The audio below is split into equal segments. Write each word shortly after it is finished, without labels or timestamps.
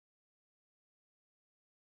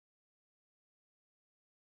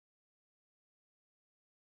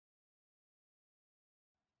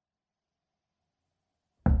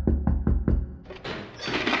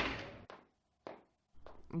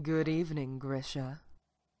Good evening, Grisha.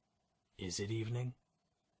 Is it evening?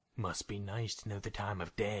 Must be nice to know the time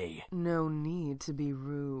of day. No need to be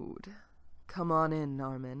rude. Come on in,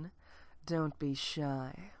 Armin. Don't be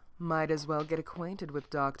shy. Might as well get acquainted with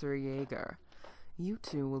Dr. Jaeger. You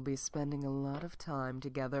two will be spending a lot of time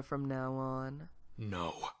together from now on.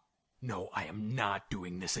 No. No, I am not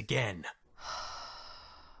doing this again.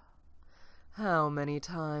 How many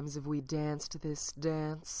times have we danced this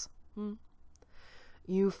dance?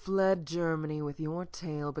 You fled Germany with your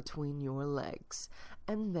tail between your legs,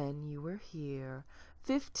 and then you were here,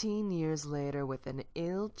 15 years later with an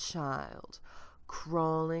ill child,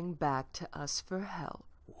 crawling back to us for help.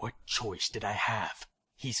 What choice did I have?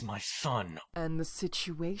 He's my son. And the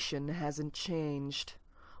situation hasn't changed.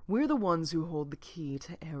 We're the ones who hold the key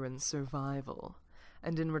to Aaron's survival.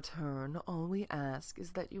 And in return, all we ask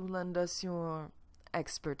is that you lend us your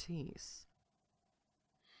expertise.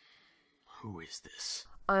 Who is this?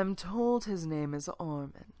 I'm told his name is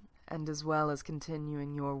Armin, and as well as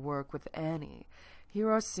continuing your work with Annie, here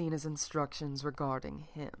are Sina's instructions regarding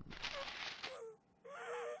him.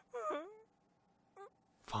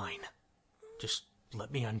 Fine. Just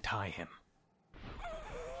let me untie him.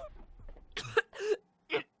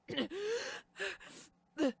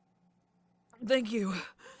 Thank you.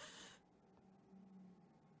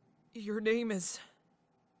 Your name is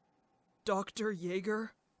Dr.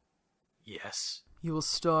 Jaeger? Yes. You will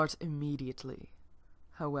start immediately.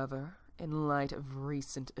 However, in light of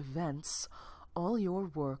recent events, all your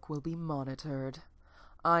work will be monitored.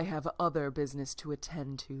 I have other business to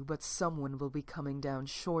attend to, but someone will be coming down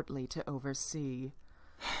shortly to oversee.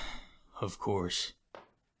 Of course.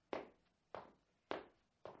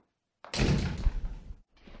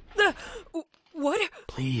 What?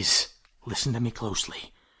 Please, listen to me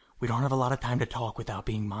closely. We don't have a lot of time to talk without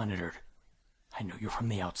being monitored. I know you're from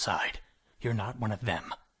the outside. You're not one of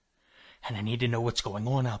them. And I need to know what's going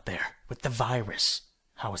on out there with the virus.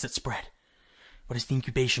 How is it spread? What is the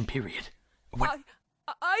incubation period? What?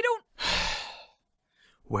 I don't...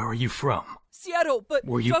 Where are you from? Seattle, but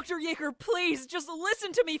Were you... Dr. Jaeger, please, just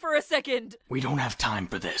listen to me for a second. We don't have time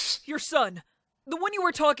for this. Your son, the one you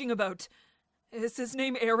were talking about, is his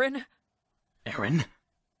name Aaron? Aaron?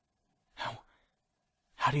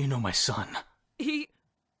 How do you know my son? He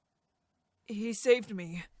saved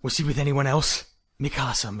me. Was he with anyone else?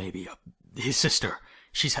 Mikasa, maybe. His sister.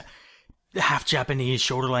 She's half Japanese,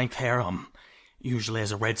 shoulder-length hair, usually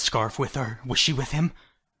has a red scarf with her. Was she with him?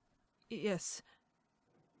 Yes.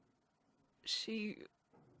 She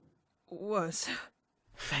was.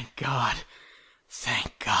 Thank God.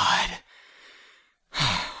 Thank God.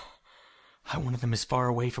 I wanted them as far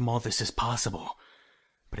away from all this as possible.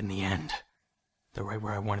 But in the end, they're right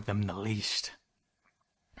where I wanted them the least.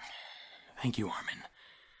 Thank you, Armin.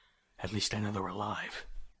 At least I know they're alive.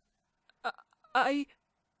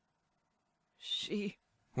 She...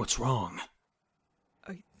 What's wrong?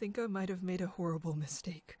 I think I might have made a horrible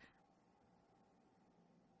mistake.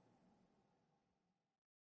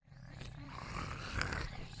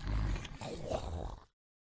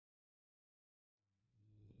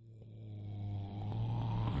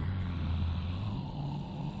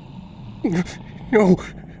 No.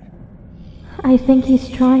 I think he's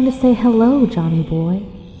trying to say hello, Johnny boy.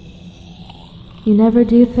 You never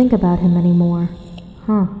do think about him anymore,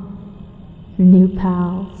 huh? New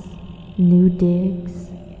pals, new digs.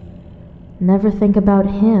 Never think about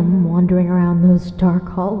him wandering around those dark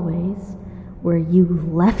hallways where you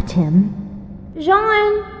left him.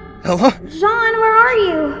 Jean! Ella? Jean, where are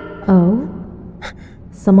you? Oh?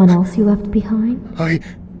 Someone else you left behind? I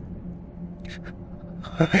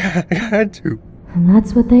had to. And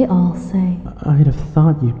that's what they all say. I'd have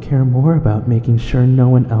thought you'd care more about making sure no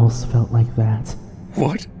one else felt like that.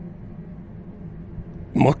 What?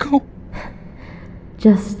 Mako?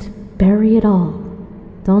 Just bury it all,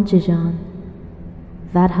 don't you, Jean?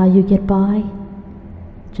 That how you get by?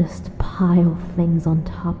 Just pile things on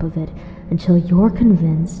top of it until you're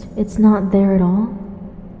convinced it's not there at all?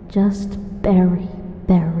 Just bury,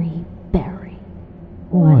 bury, bury.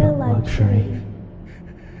 What a luxury.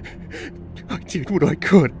 I did what I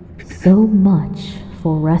could. So much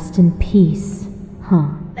for rest in peace, huh?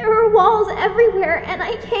 There are walls everywhere and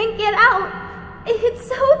I can't get out. It's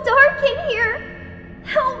so dark in here.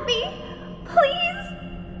 Help me, please.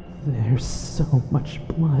 There's so much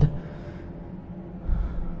blood.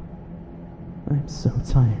 I'm so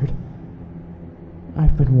tired.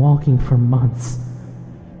 I've been walking for months.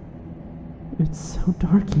 It's so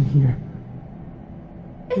dark in here.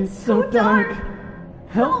 It's so dark.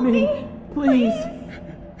 Help me, please.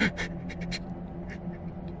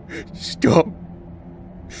 Stop.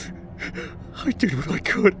 I did what I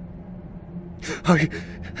could. I...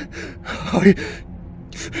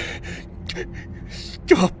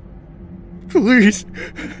 Stop. Please.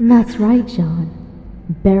 That's right, John.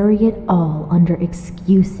 Bury it all under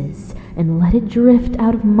excuses and let it drift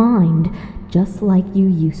out of mind just like you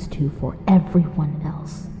used to for everyone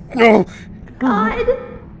else. No. God!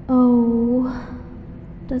 Oh,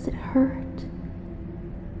 does it hurt?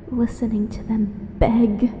 Listening to them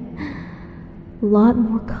beg. A lot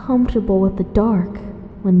more comfortable with the dark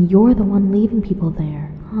when you're the one leaving people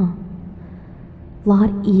there, huh?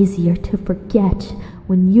 Lot easier to forget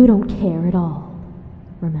when you don't care at all.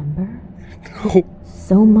 Remember? No.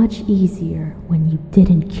 So much easier when you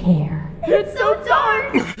didn't care. It's so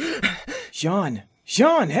dark!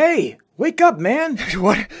 Sean, hey! Wake up, man!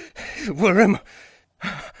 What? Where am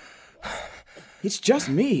I? It's just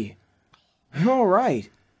me. You're alright.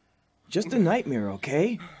 Just a nightmare,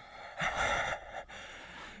 okay?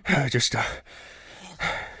 Just a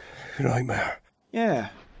nightmare. Yeah.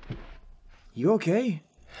 You okay?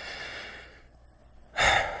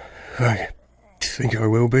 I think I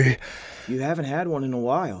will be. You haven't had one in a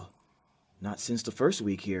while. Not since the first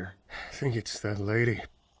week here. I think it's that lady.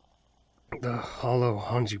 The hollow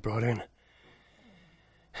Hanji brought in.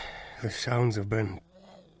 The sounds have been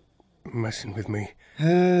messing with me.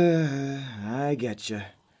 I getcha.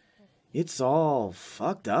 It's all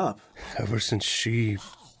fucked up. Ever since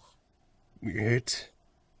it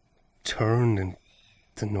turned and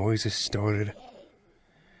the noises started.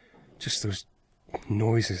 Just those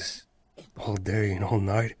noises all day and all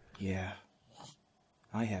night. Yeah.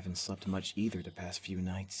 I haven't slept much either the past few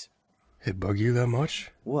nights. It bug you that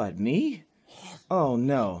much? What, me? Oh,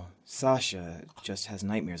 no. Sasha just has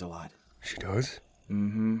nightmares a lot. She does?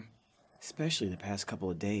 Mm-hmm. Especially the past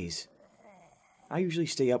couple of days. I usually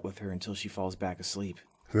stay up with her until she falls back asleep.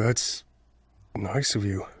 That's nice of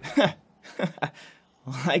you.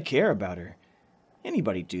 Well, I care about her.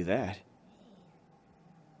 Anybody'd do that.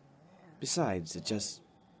 Besides, it just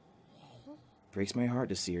breaks my heart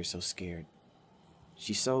to see her so scared.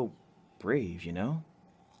 She's so brave, you know?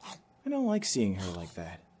 I don't like seeing her like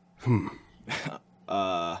that.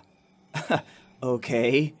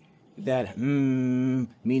 Okay. That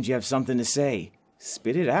means you have something to say.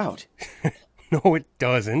 Spit it out. No, it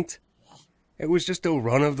doesn't. It was just a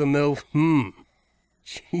run-of-the-mill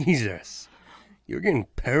Jesus. You're getting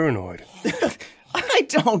paranoid. I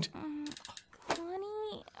don't.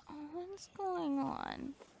 Honey, what's going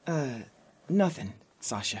on? Nothing,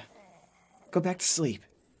 Sasha. Go back to sleep.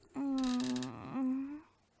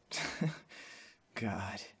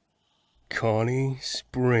 God. Connie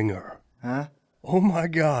Springer. Huh? Oh my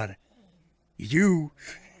God. You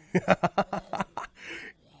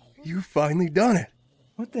finally done it.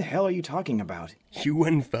 What the hell are you talking about? You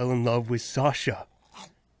went and fell in love with Sasha.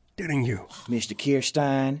 Didn't you? Mr.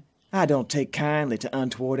 Kirstein, I don't take kindly to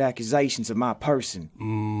untoward accusations of my person.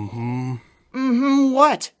 Mm-hmm. Mm-hmm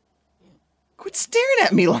what? Quit staring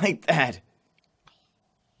at me like that.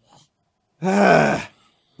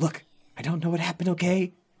 Look, I don't know what happened,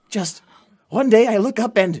 okay? Just one day I look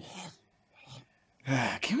up and...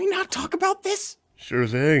 can we not talk about this? Sure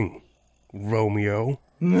thing, Romeo.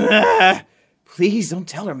 Please don't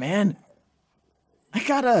tell her, man. I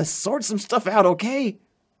gotta sort some stuff out, okay?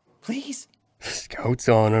 Please? Scout's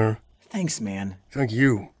honor. Thanks, man. Thank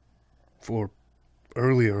you. For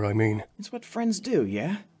earlier, I mean. It's what friends do,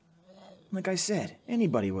 yeah? Like I said,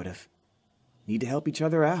 anybody would've. Need to help each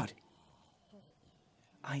other out.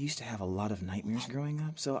 I used to have a lot of nightmares growing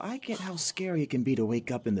up, so I get how scary it can be to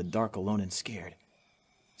wake up in the dark alone and scared.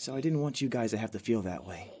 So I didn't want you guys to have to feel that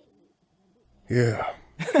way. Yeah.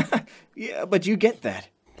 Yeah, but you get that.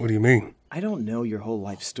 What do you mean? I don't know your whole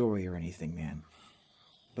life story or anything, man.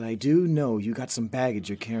 But I do know you got some baggage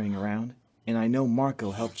you're carrying around, and I know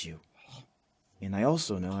Marco helped you. And I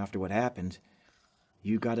also know after what happened,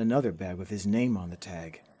 you got another bag with his name on the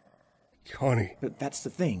tag. Connie. But that's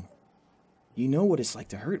the thing. You know what it's like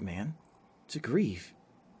to hurt, man. To grieve.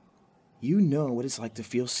 You know what it's like to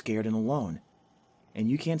feel scared and alone.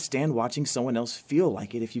 And you can't stand watching someone else feel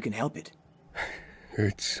like it if you can help it.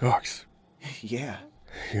 It sucks. Yeah.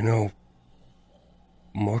 You know,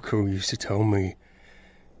 Marco used to tell me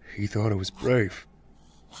he thought it was brave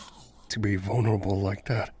to be vulnerable like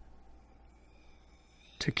that.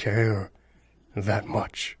 To care that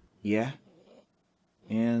much. Yeah?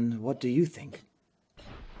 And what do you think?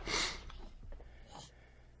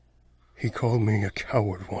 He called me a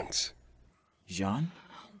coward once. Jean?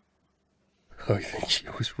 I think he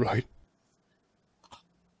was right.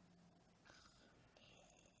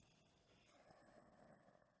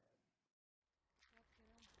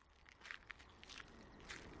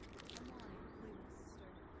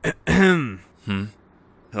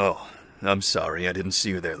 Oh, I'm sorry. I didn't see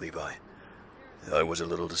you there, Levi. I was a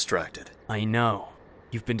little distracted. I know.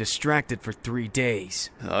 You've been distracted for 3 days.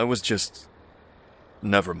 I was just...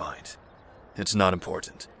 Never mind. It's not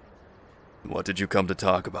important. What did you come to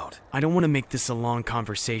talk about? I don't want to make this a long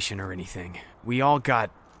conversation or anything. We all got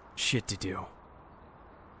shit to do.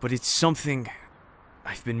 But it's something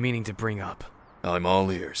I've been meaning to bring up. I'm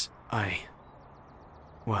all ears.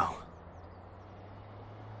 Well...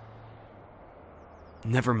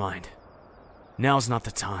 Never mind. Now's not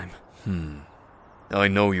the time. I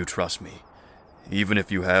know you trust me, even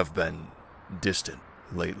if you have been distant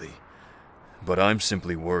lately. But I'm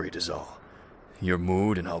simply worried is all. Your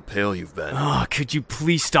mood and how pale you've been. Could you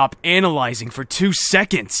please stop analyzing for 2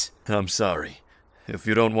 seconds? I'm sorry. If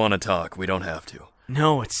you don't want to talk, we don't have to.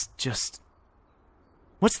 No, it's just...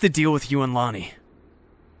 What's the deal with you and Lonnie?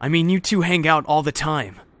 I mean, you two hang out all the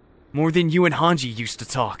time. More than you and Hanji used to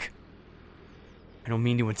talk. I don't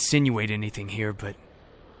mean to insinuate anything here, but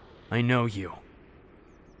I know you.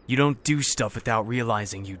 You don't do stuff without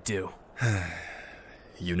realizing you do.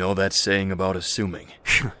 You know that saying about assuming?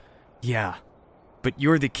 Yeah, but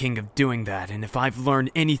you're the king of doing that, and if I've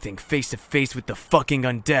learned anything face to face with the fucking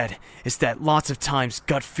undead, it's that lots of times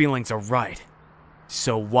gut feelings are right.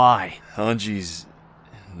 So why? Hanji's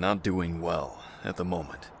not doing well at the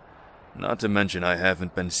moment. Not to mention I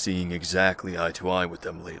haven't been seeing exactly eye to eye with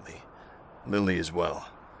them lately. Lily as well.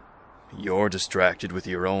 You're distracted with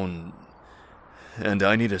your own... And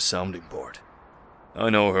I need a sounding board. I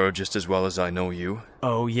know her just as well as I know you.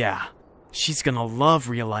 Oh yeah. She's gonna love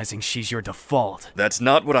realizing she's your default. That's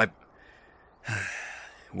not what I...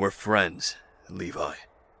 We're friends, Levi.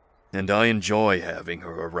 And I enjoy having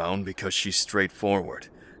her around because she's straightforward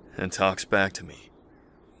and talks back to me.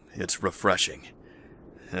 It's refreshing.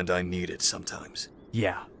 And I need it sometimes.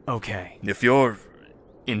 Yeah, okay. If you're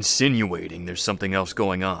insinuating there's something else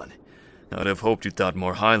going on, I'd have hoped you thought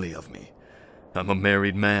more highly of me. I'm a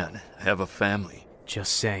married man. I have a family.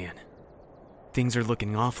 Just saying. Things are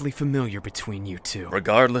looking awfully familiar between you two.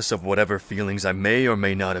 Regardless of whatever feelings I may or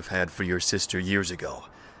may not have had for your sister years ago,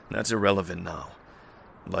 that's irrelevant now.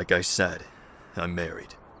 Like I said, I'm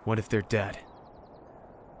married. What if they're dead?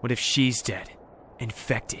 What if she's dead?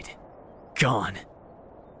 Infected? Gone?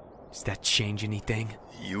 Does that change anything?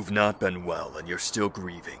 You've not been well and you're still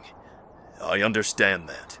grieving. I understand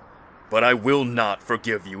that. But I will not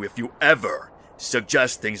forgive you if you ever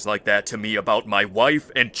suggest things like that to me about my wife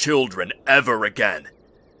and children ever again.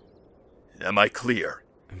 Am I clear?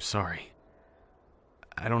 I'm sorry.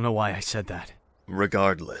 I don't know why I said that.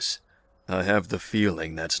 Regardless, I have the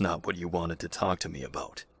feeling that's not what you wanted to talk to me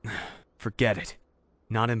about. Forget it.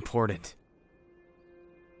 Not important.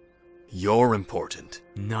 You're important.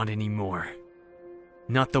 Not anymore.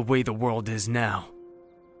 Not the way the world is now.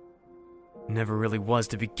 Never really was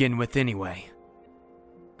to begin with anyway.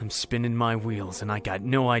 I'm spinning my wheels and I got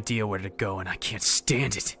no idea where to go and I can't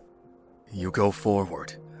stand it. You go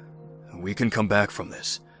forward. We can come back from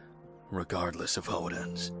this, regardless of how it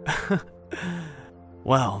ends.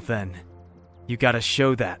 Well, then, you gotta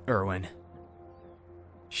show that, Erwin.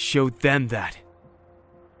 Show them that.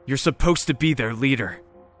 You're supposed to be their leader,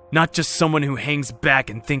 not just someone who hangs back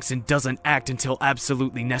and thinks and doesn't act until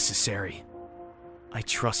absolutely necessary. I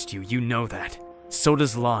trust you, you know that. So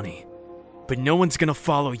does Lonnie. But no one's gonna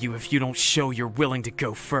follow you if you don't show you're willing to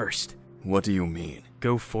go first. What do you mean?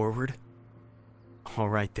 Go forward?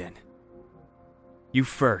 Alright then. You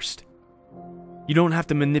first. You don't have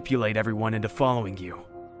to manipulate everyone into following you.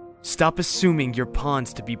 Stop assuming you're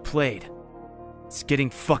pawns to be played. It's getting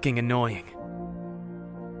fucking annoying.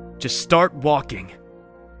 Just start walking.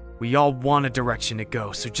 We all want a direction to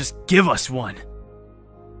go, so just give us one.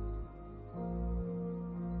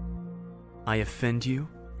 I offend you?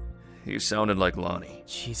 You sounded like Lonnie.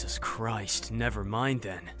 Jesus Christ, never mind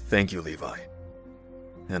then. Thank you, Levi.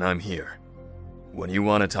 And I'm here. When you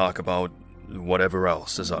want to talk about whatever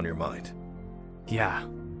else is on your mind. Yeah.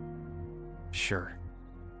 Sure.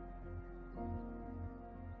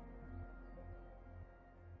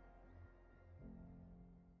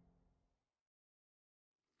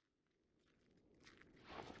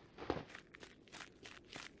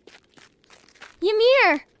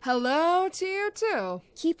 Ymir! Hello to you too.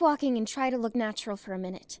 Keep walking and try to look natural for a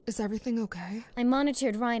minute. Is everything okay? I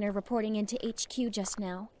monitored Reiner reporting into HQ just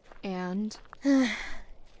now. And?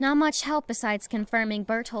 Not much help besides confirming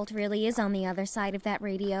Berthold really is on the other side of that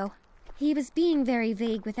radio. He was being very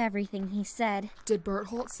vague with everything he said. Did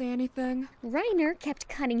Berthold say anything? Reiner kept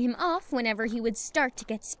cutting him off whenever he would start to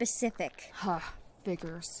get specific.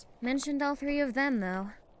 Figures. Mentioned all three of them, though.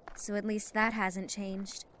 So at least that hasn't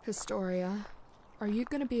changed. Historia. Are you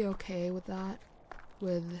gonna be okay with that?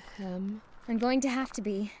 With him? I'm going to have to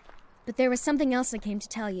be. But there was something else I came to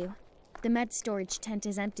tell you. The med storage tent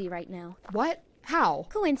is empty right now. What? How?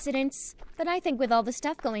 Coincidence. But I think with all the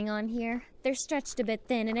stuff going on here, they're stretched a bit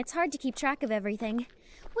thin and it's hard to keep track of everything.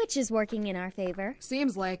 Which is working in our favor.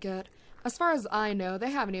 Seems like it. As far as I know,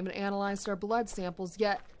 they haven't even analyzed our blood samples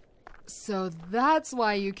yet. So that's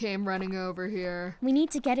why you came running over here. We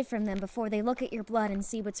need to get it from them before they look at your blood and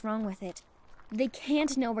see what's wrong with it. They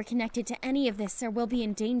can't know we're connected to any of this or we'll be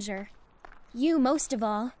in danger. You, most of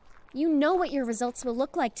all. You know what your results will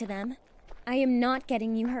look like to them. I am not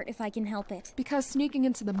getting you hurt if I can help it. Because sneaking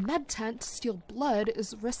into the med tent to steal blood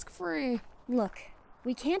is risk-free. Look,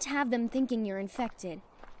 we can't have them thinking you're infected.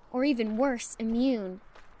 Or even worse, immune.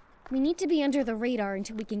 We need to be under the radar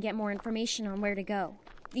until we can get more information on where to go.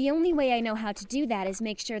 The only way I know how to do that is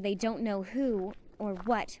make sure they don't know who or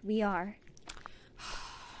what we are.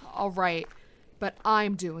 All right, but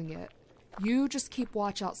I'm doing it. You just keep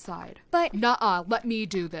watch outside. But... Nuh-uh, let me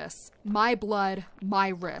do this. My blood, my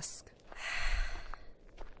risk.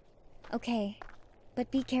 Okay,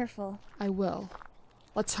 but be careful. I will.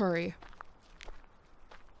 Let's hurry.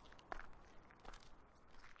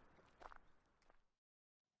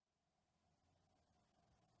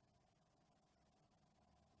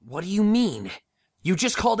 What do you mean? You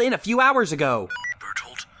just called in a few hours ago.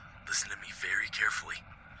 Bertolt, listen to me very carefully.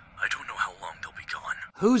 I don't know how long they'll be gone.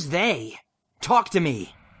 Who's they? Talk to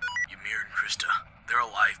me. Ymir and Krista. They're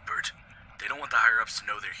alive, Bert. They don't want the higher-ups to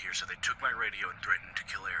know they're here, so they took my radio and threatened to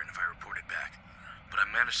kill Aaron if I reported back. But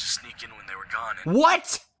I managed to sneak in when they were gone and...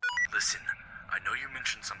 What? Listen, I know you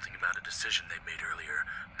mentioned something about a decision they made earlier,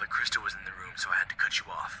 but Krista was in the room, so I had to cut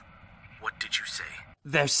you off. What did you say?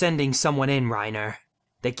 They're sending someone in, Reiner.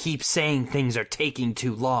 They keep saying things are taking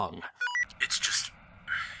too long. It's just...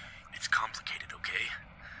 it's complicated, okay?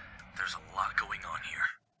 There's a lot going on here.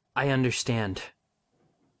 I understand.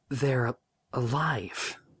 They're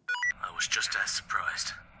alive. I was just as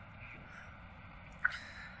surprised.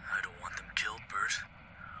 I don't want them killed, Bert.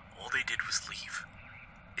 All they did was leave.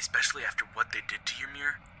 Especially after what they did to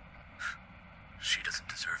Ymir. She doesn't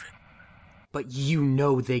deserve it. But you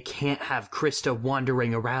know they can't have Krista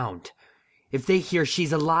wandering around. If they hear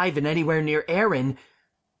she's alive and anywhere near Aaron,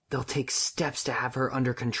 they'll take steps to have her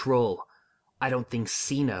under control. I don't think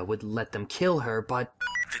Sina would let them kill her, but...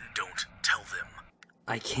 Then don't tell them.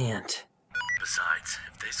 I can't. Besides,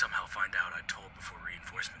 if they somehow find out I told before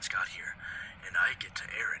reinforcements got here, and I get to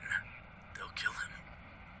Aaron, they'll kill him.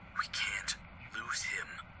 We can't lose him.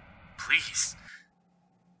 Please.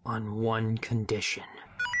 On one condition.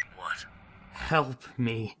 What? Help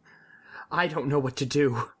me. I don't know what to do.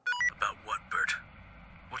 About what, Bert?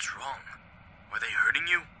 What's wrong? Were they hurting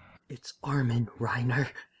you? It's Armin, Reiner.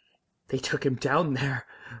 They took him down there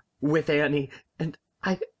with Annie, and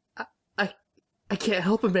I can't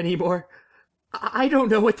help him anymore. I don't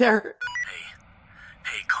know what they're...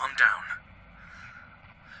 Hey, calm down.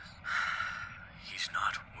 He's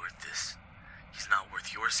not worth this. He's not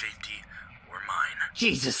worth your safety or mine.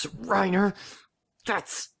 Jesus, Reiner.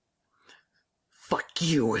 That's... Fuck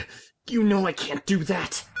you. You know I can't do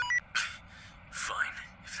that. Fine,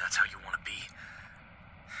 if that's how you want to be.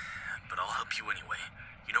 But I'll help you anyway.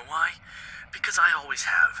 You know why? Because I always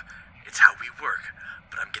have. It's how we work.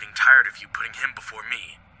 But I'm getting tired of you putting him before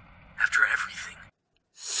me. After everything.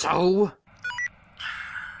 So?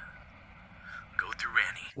 Go through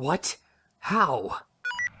Annie. What? How?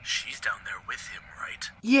 She's down there with him, right?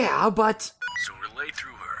 Yeah, but... So relay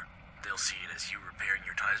through her. They'll see it as you repairing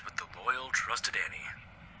your ties with the loyal, trusted Annie.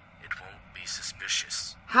 It won't be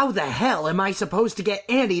suspicious. How the hell am I supposed to get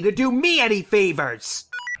Annie to do me any favors?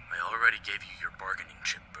 I already gave you your bargaining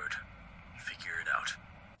chip, Bert. Figure it out.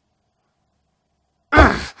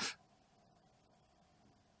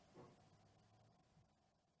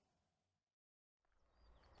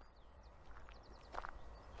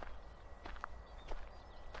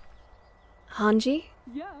 Hanji?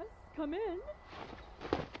 Yes, come in.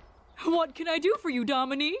 What can I do for you,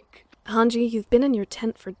 Dominique? Hanji, you've been in your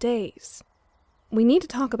tent for days. We need to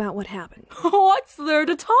talk about what happened. What's there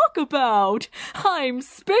to talk about? I'm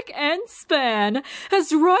spick and span,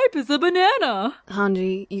 as ripe as a banana.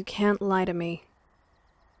 Hanji, you can't lie to me.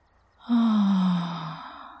 I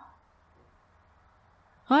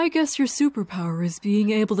guess your superpower is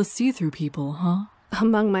being able to see through people, huh?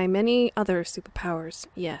 Among my many other superpowers,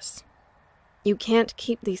 yes. You can't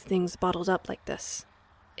keep these things bottled up like this.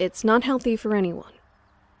 It's not healthy for anyone.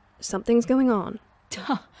 Something's going on.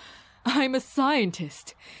 I'm a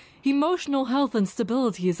scientist. Emotional health and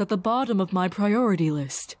stability is at the bottom of my priority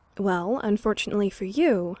list. Well, unfortunately for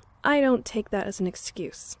you, I don't take that as an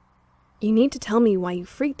excuse. You need to tell me why you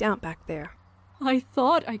freaked out back there. I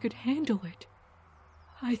thought I could handle it.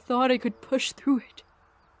 I thought I could push through it.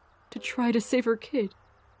 To try to save her kid,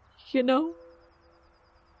 you know?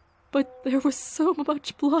 But there was so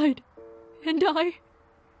much blood, and I...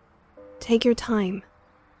 Take your time.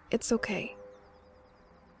 It's okay.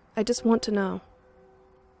 I just want to know.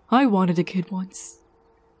 I wanted a kid once.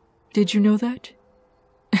 Did you know that?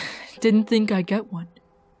 Didn't think I'd get one.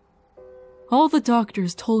 All the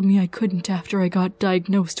doctors told me I couldn't after I got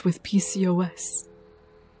diagnosed with PCOS.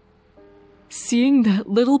 Seeing that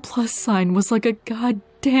little plus sign was like a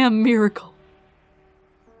goddamn miracle.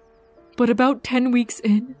 But about 10 weeks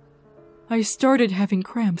in, I started having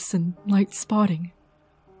cramps and light spotting.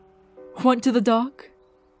 Went to the doc,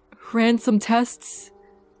 ran some tests,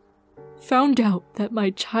 found out that my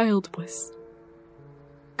child was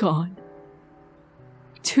gone.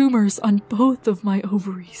 Tumors on both of my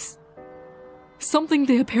ovaries. Something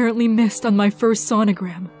they apparently missed on my first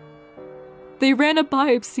sonogram. They ran a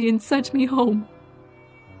biopsy and sent me home.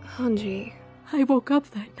 Hanji. I woke up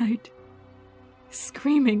that night,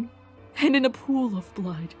 screaming and in a pool of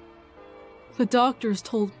blood. The doctors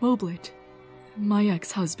told Moblit, my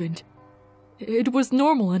ex-husband, it was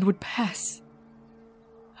normal and would pass.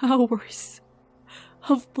 Hours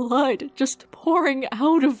of blood just pouring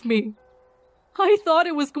out of me. I thought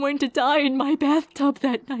I was going to die in my bathtub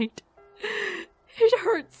that night. It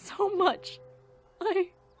hurt so much.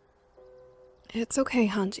 It's okay,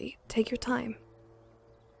 Hanji. Take your time.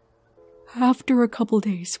 After a couple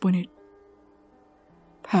days, when it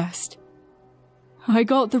passed, I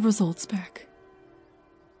got the results back.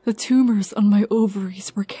 The tumors on my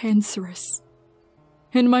ovaries were cancerous,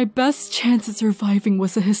 and my best chance at surviving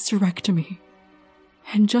was a hysterectomy.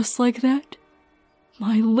 And just like that,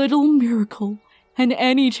 my little miracle and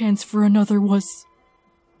any chance for another was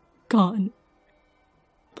gone.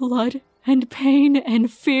 Blood and pain and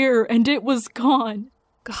fear, and it was gone.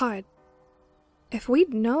 God. If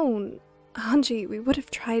we'd known, Hanji, we would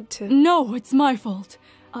have tried to... No, it's my fault.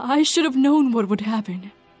 I should have known what would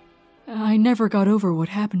happen. I never got over what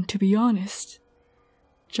happened, to be honest.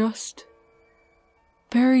 Just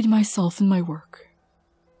buried myself in my work.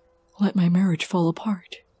 Let my marriage fall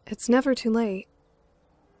apart. It's never too late.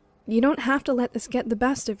 You don't have to let this get the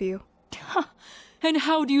best of you. And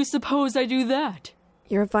how do you suppose I do that?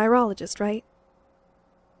 You're a virologist, right?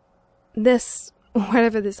 This,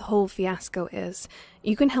 whatever this whole fiasco is,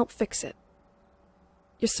 you can help fix it.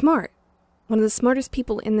 You're smart. One of the smartest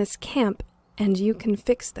people in this camp, and you can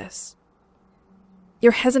fix this.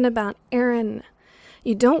 You're hesitant about Aaron.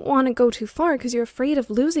 You don't want to go too far because you're afraid of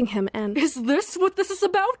losing him, and... Is this what this is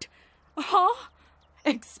about? Huh?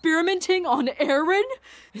 Experimenting on Aaron?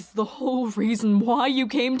 Is the whole reason why you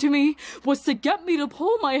came to me was to get me to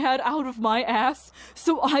pull my head out of my ass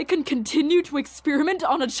so I can continue to experiment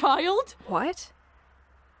on a child? What?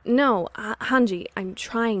 No, Hanji, I'm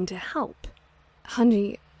trying to help.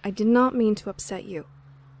 Hanji, I did not mean to upset you.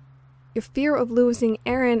 Your fear of losing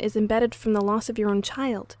Aaron is embedded from the loss of your own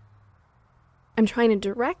child. I'm trying to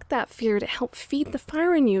direct that fear to help feed the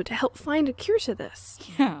fire in you, to help find a cure to this.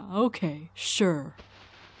 Yeah, okay, sure.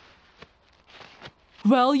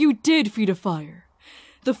 Well, you did feed a fire.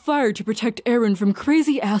 The fire to protect Aaron from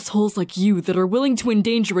crazy assholes like you that are willing to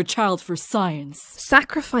endanger a child for science.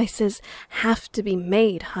 Sacrifices have to be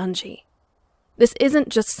made, Hanji. This isn't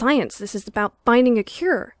just science, this is about finding a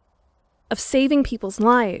cure. Of saving people's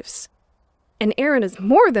lives. And Aaron is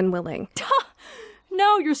more than willing.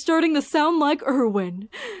 Now you're starting to sound like Erwin.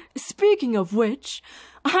 Speaking of which,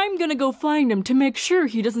 I'm gonna go find him to make sure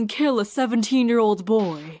he doesn't kill a 17-year-old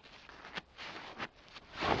boy.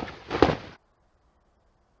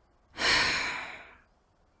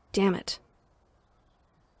 Damn it.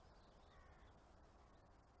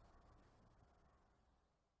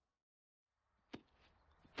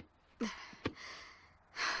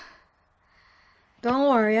 Don't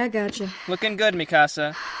worry, I got you. Looking good,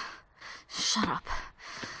 Mikasa. Shut up.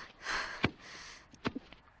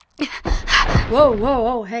 Whoa, whoa,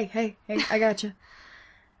 whoa, hey, I got you.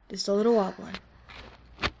 Just a little wobbling.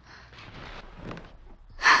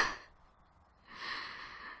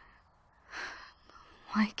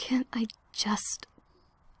 Why can't I just...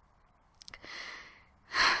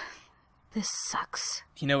 This sucks.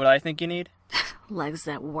 You know what I think you need? Legs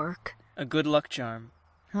that work. A good luck charm.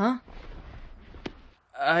 Huh?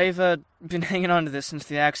 I've been hanging on to this since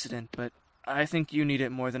the accident, but I think you need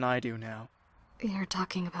it more than I do now. You're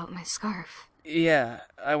talking about my scarf. Yeah,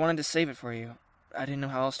 I wanted to save it for you. I didn't know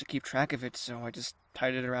how else to keep track of it, so I just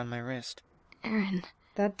tied it around my wrist. Aaron.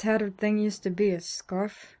 That tattered thing used to be a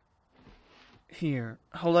scarf. Here,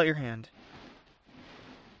 hold out your hand.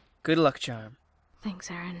 Good luck, Charm.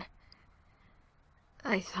 Thanks, Aaron.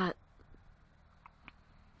 I thought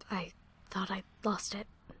I lost it.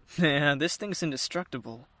 Yeah, this thing's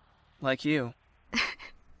indestructible. Like you.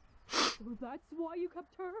 So that's why you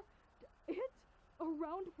kept her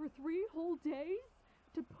around for 3 whole days?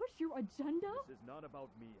 To push your agenda? This is not about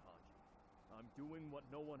me, Haji. I'm doing what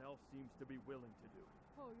no one else seems to be willing to do.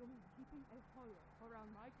 Oh, you'll be keeping a hollow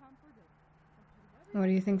around my camp for days. What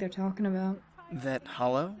do you think they're talking about? That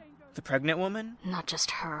Hollow? The pregnant woman? Not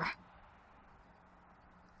just her.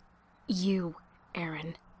 You,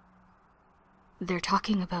 Aaron. They're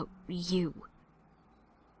talking about you.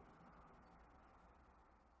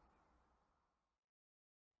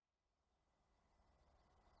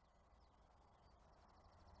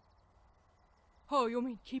 Oh, you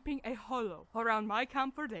mean keeping a hollow around my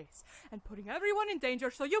camp for days and putting everyone in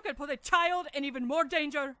danger so you can put a child in even more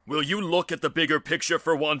danger? Will you look at the bigger picture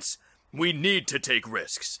for once? We need to take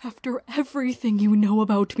risks. After everything you know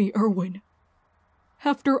about me, Erwin.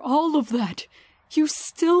 After all of that, you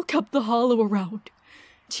still kept the hollow around.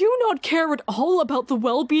 Do you not care at all about the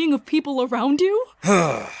well-being of people around you?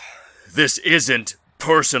 This isn't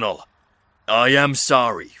personal. I am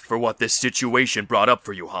sorry for what this situation brought up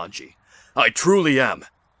for you, Hanji. I truly am.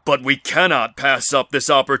 But we cannot pass up this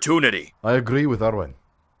opportunity. I agree with Erwin.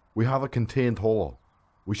 We have a contained hollow.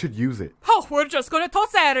 We should use it. Oh, we're just gonna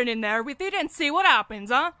toss Aaron in there with it and see what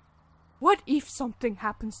happens, huh? What if something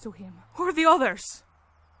happens to him? Or the others?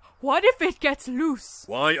 What if it gets loose?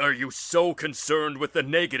 Why are you so concerned with the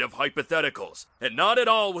negative hypotheticals, and not at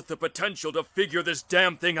all with the potential to figure this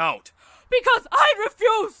damn thing out? Because I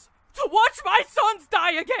refuse to watch my sons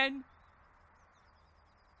die again!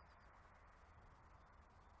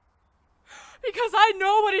 Because I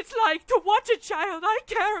know what it's like to watch a child I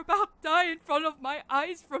care about die in front of my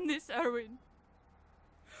eyes from this, Erwin.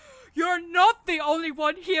 You're not the only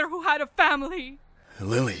one here who had a family.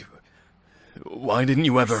 Lily, why didn't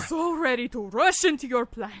you ever... So ready to rush into your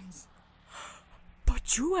plans.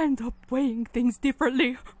 But you end up weighing things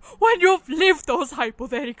differently when you've lived those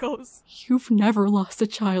hypotheticals. You've never lost a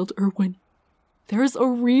child, Erwin. There's a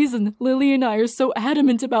reason Lily and I are so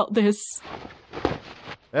adamant about this.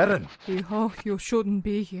 Aaron! You shouldn't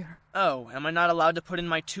be here. Oh, am I not allowed to put in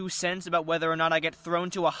my 2 cents about whether or not I get thrown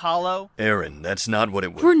to a hollow? Aaron, that's not what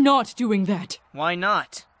it was. We're not doing that. Why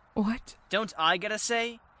not? What? Don't I get a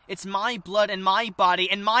say? It's my blood and my body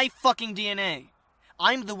and my fucking DNA.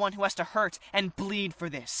 I'm the one who has to hurt and bleed for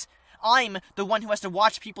this. I'm the one who has to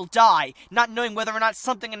watch people die, not knowing whether or not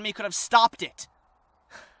something in me could have stopped it.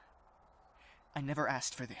 I never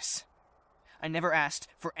asked for this. I never asked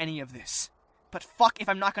for any of this. But fuck if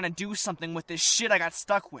I'm not gonna do something with this shit I got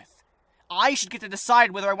stuck with. I should get to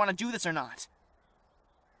decide whether I want to do this or not.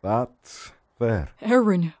 That's fair.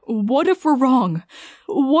 Aaron, what if we're wrong?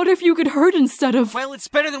 What if you get hurt instead of... Well, it's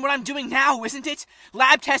better than what I'm doing now, isn't it?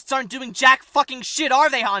 Lab tests aren't doing jack fucking shit, are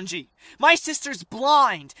they, Hanji? My sister's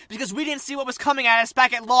blind because we didn't see what was coming at us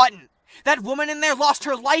back at Lawton. That woman in there lost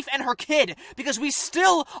her life and her kid because we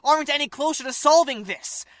still aren't any closer to solving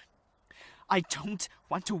this. I don't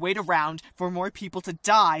want to wait around for more people to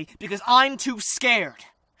die because I'm too scared.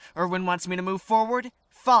 Erwin wants me to move forward?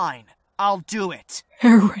 Fine, I'll do it.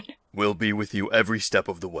 Erwin. We'll be with you every step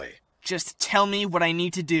of the way. Just tell me what I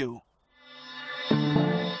need to do.